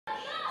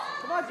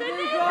Oh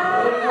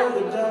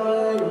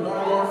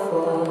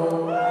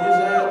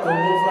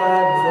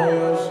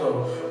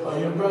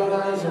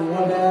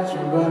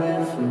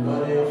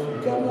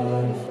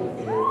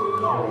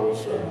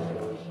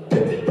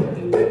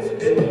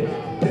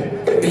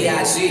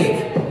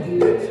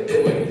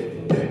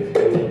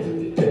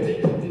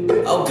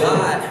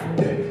God,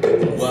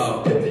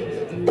 whoa,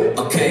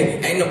 okay,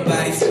 ain't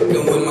nobody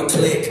fucking with my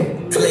click,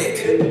 click,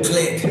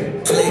 click,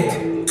 click,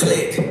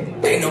 click.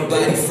 Ain't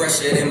nobody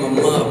fresher than my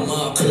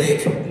mug,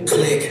 click,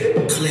 click,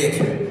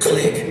 click,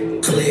 click,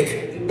 click.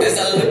 As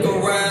I look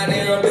around,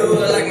 they don't do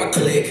it like my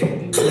click,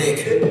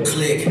 click,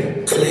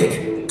 click,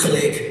 click,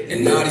 click.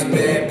 And all these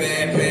bad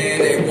men,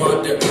 they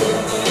wonder,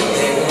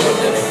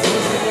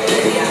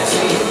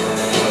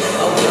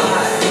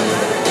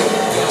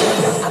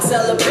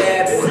 tell a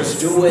bad bitch,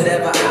 do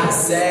whatever I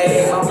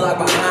say. My block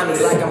behind me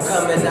like I'm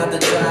coming out the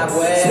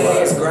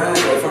driveway. It's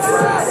grinding from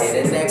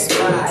Friday to next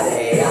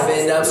Friday. I've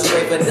been up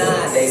straight for 9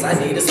 days, I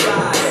need a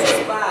spy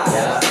day.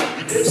 Yeah.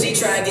 She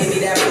try and give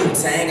me that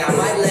Wu-Tang, I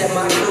might let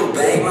my crew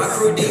bang. My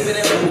crew deeper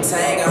than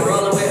Wu-Tang, I'm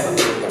rolling with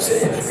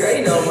girl,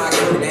 you know my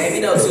crew name,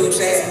 you know 2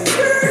 Chainz.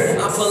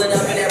 I'm pulling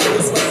up in that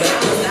Bruce Wayne,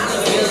 but I'm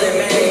a villain,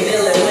 man, ain't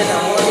dealing when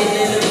I'm walking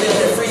in the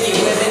building. Freaky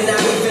women, I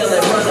be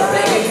feeling, run the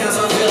bank accounts,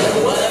 I'm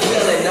feeling, what a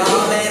feeling, no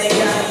man.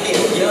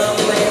 Young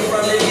playing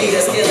from the D,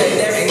 that's killing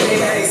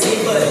everything I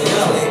see but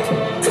no.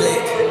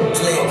 Click,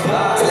 click,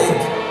 click,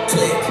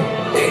 click.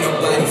 Ain't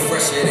nobody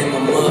fresher than my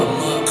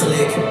mug,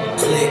 click,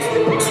 click,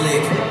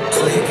 click,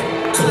 click,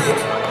 click.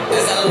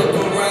 As I look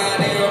around,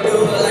 they don't do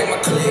it like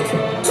my click,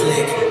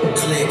 click,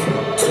 click,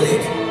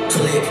 click,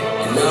 click.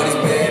 And all these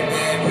bad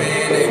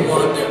men, they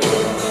wonder,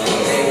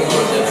 they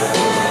wonder.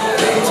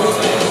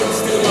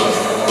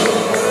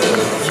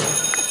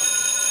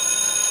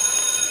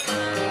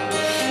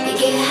 You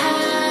get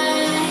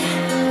high,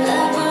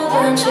 love a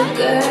bunch of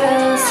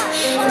girls,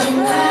 and then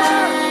cry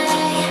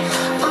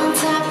on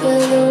top of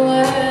the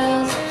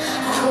world.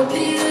 I hope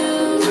you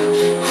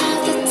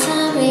have the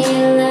time of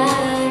your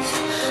life.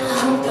 I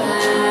hope I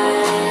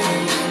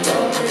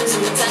don't lose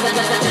your time.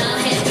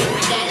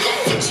 That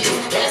life with you,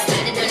 last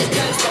night on the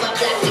curb, so I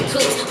blocked the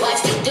clues.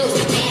 Watch the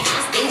dudes, man, I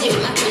stand you.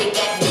 My pretty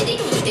got did it.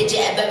 Did you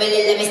ever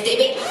really let me stay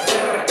big?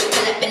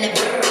 Pull up in the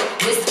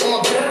wrist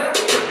on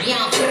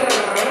beyond.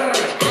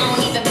 I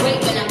don't even break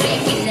when I'm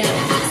backing up.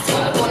 I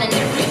swerve on a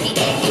nerve if he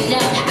acting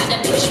up. I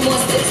done push more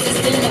sixes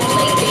than the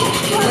play date.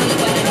 You really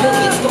wanna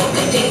know it's for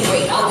the day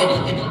break.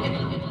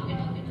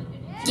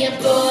 Your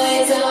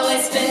boys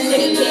always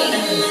spending money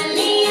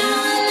on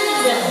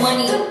love.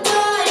 Money. The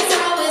boys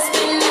always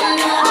spending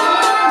money on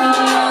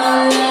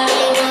love.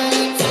 They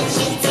wanna touch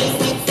it, taste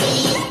it,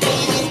 see it,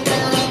 feel it,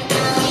 blow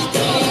it,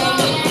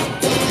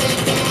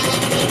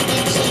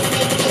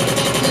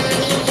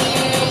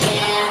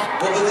 yeah.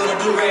 What we're gonna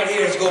do right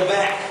here is go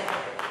back,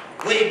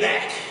 way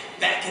back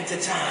into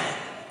time.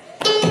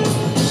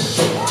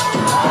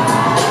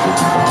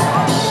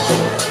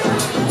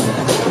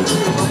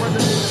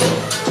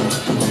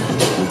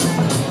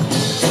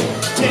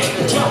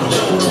 Drop a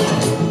little one.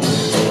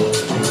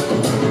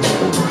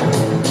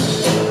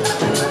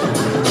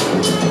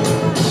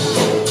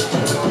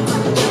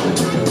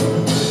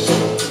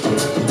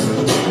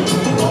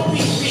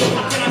 OPP,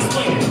 how can I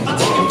explain it? I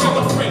take it from a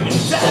framing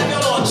to have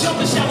y'all all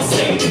jumping, shouting,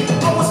 saying it.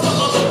 I was stuck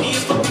on the P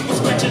is for people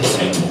scratching the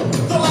table.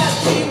 The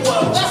last P,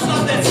 well, that's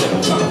not that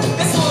simple.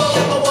 It's sort of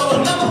like a wall,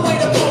 another way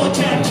to call a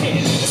cat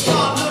kid. It's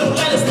 5 little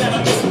letters that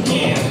I miss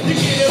again. You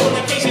get it on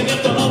occasion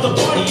if the other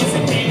party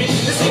isn't gaming.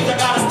 It seems I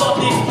gotta start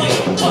to explain.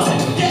 Was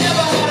it? You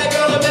ever had a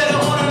girl that better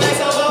on a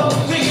nice elbow?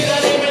 You get her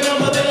name and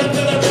number, then I'm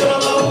feeling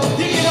real low.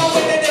 You get on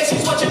with the day,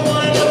 she's what you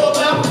wanna know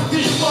about. Do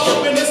you call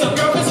up and it's a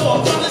girlfriend or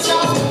a brother's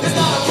house? It's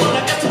not a front,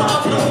 a F to the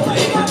up, and a hoop, and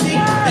a T.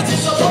 It's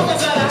just a broker's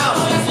at a house.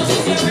 That's what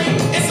she's hearing.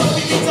 It's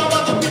OPP, some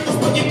other people's,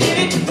 but you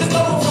get it. There's no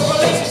room for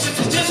relationships,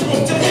 it's just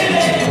room to hit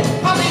it.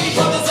 How many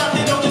brothers out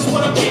there know just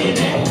what I'm getting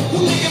at?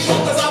 Who think it's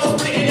wrong cause I was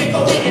bleeding and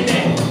go hitting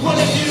that? Well,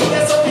 if you know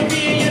that's OPP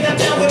and you're not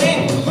down with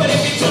it, but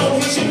if you don't,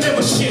 he should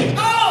never shit.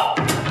 Oh!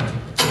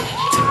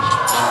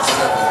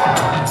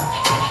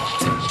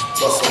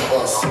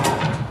 Bust.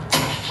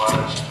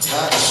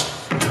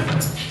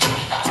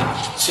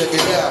 Check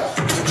it out.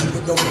 You keep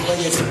it going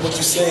playing to what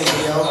you saying,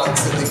 yo.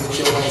 Sitting with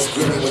your eyes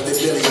grinning with the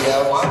dilly,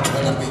 yo.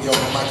 When I be on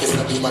my mic, it's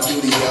not do my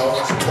duty, yo.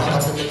 While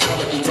I'm in the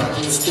corner, be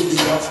rocking the studio.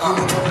 You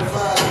know what I'm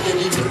fine,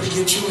 baby, really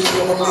and truly,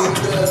 yo. My main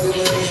girl,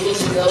 Dylan ain't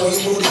Julio, he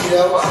moody,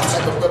 yo.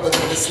 Type of brother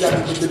gonna slap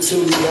me with the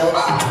toolie, yo.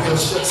 Real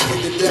shucks,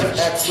 get the death,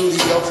 act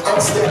fruity, yo. I'm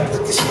stacked,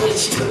 looking shorty,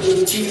 she a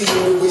little cutie,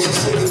 yo. The way she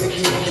shaking, make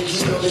me wanna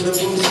get on in the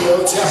booty,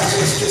 yo. Top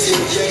bitch,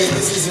 kissing, yeah,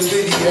 this is in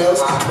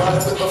videos.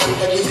 Riding with my foot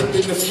like we up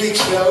in the freak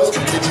shows.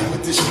 Did you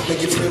with this shit,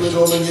 make you feel it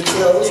all on your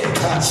toes?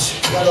 Hot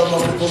shit, got all my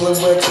people in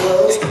wet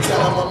clothes. Got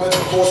all my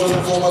metaphors on the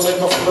form, I let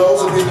my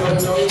flows. If you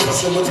don't know, you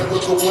mustn't with a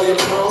lyrical player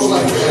pros.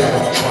 Like, yeah,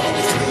 I'm party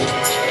with me.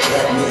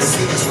 That means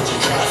see, that's what you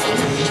got for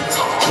me.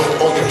 Put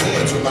all your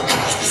hands with my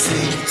eyes to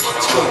see.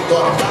 Straight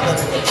bottom dollar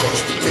in the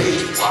place to be.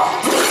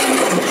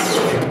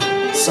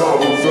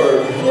 Sound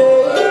reverb.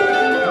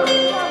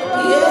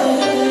 Yeah.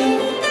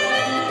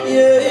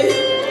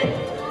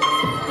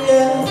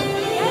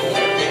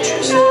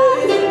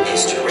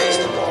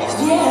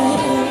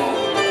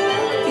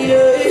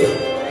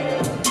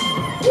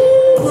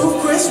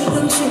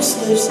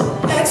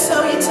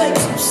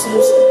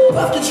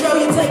 Off control,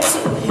 you take 2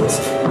 hits.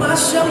 My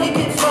show, you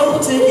get 4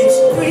 tickets.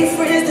 3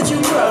 friends that you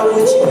grow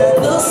with. You got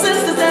little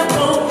sisters that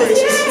won't fit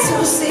you.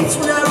 2 seats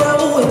when I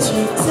roll with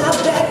you. Top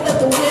back, let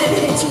the wind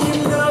hit you.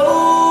 You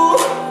know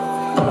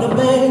I'm the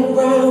man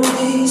around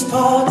these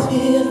parts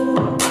here.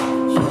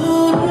 You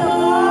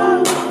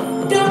know,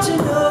 don't you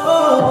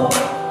know?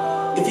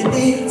 If you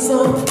need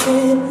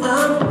something,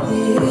 I'm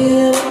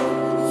here.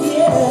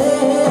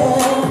 Yeah,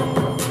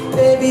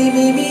 baby,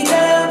 meet me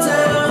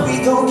downtown. We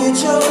gon' get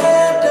your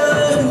hair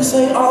done. You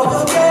say all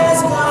your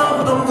gas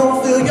gone, I'm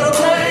gon' fill your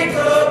tank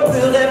up,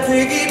 fill that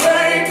piggy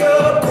bank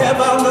up. Have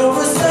out no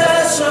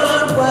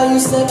recession. Why you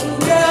second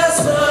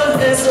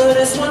guessing? Answer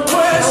this one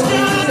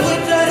question.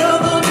 With that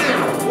other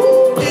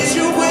dude, is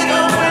you with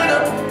a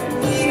winner?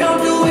 We don't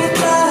do it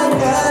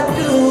like I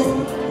do.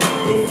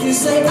 If you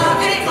say I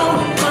ain't on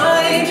your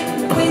mind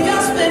when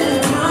you're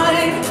spending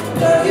time,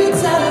 girl, you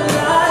telling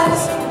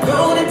lies. Go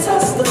and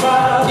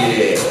testify.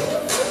 Yeah.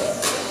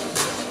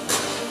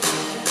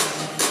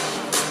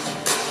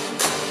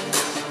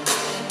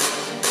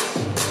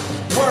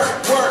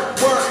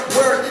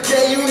 Work,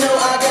 yeah, you know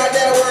I got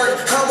that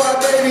work. How about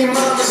baby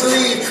mama's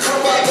leave? How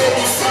about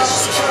baby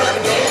father's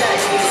work?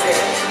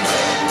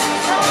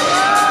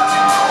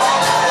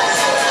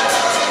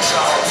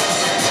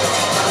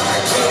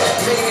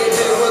 Made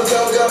it with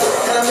go-go,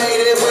 and I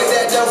made it with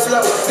that dough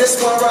flow. This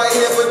one right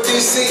here for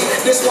DC,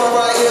 this one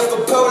right here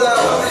for Polo.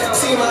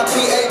 See my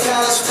PA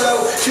Palace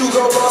flow,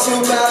 Hugo Boss, New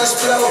Balance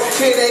flow.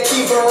 Here they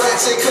keep a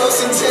ratchet,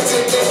 close and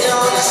tinted, get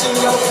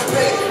irrational.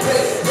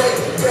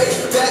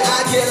 That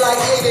I get like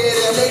 8 of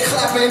them. They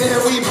clapping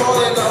and we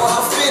ballin' though.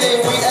 I'm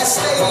fitting, we at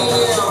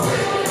stadium.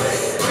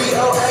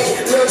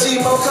 BOA, Lil G,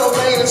 Moco,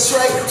 Rain and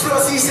Trey.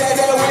 Plus he said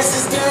that wins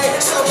his game,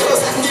 so close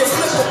I can get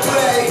flip a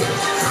play.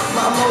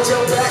 My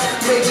mojo back,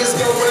 may just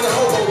go with a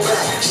hobo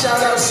back.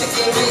 Shout out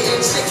chicken, getting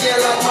chicken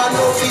like my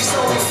Northeast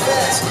only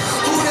fast.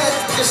 Who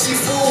that if she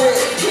fool with?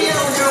 He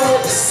don't do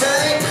it the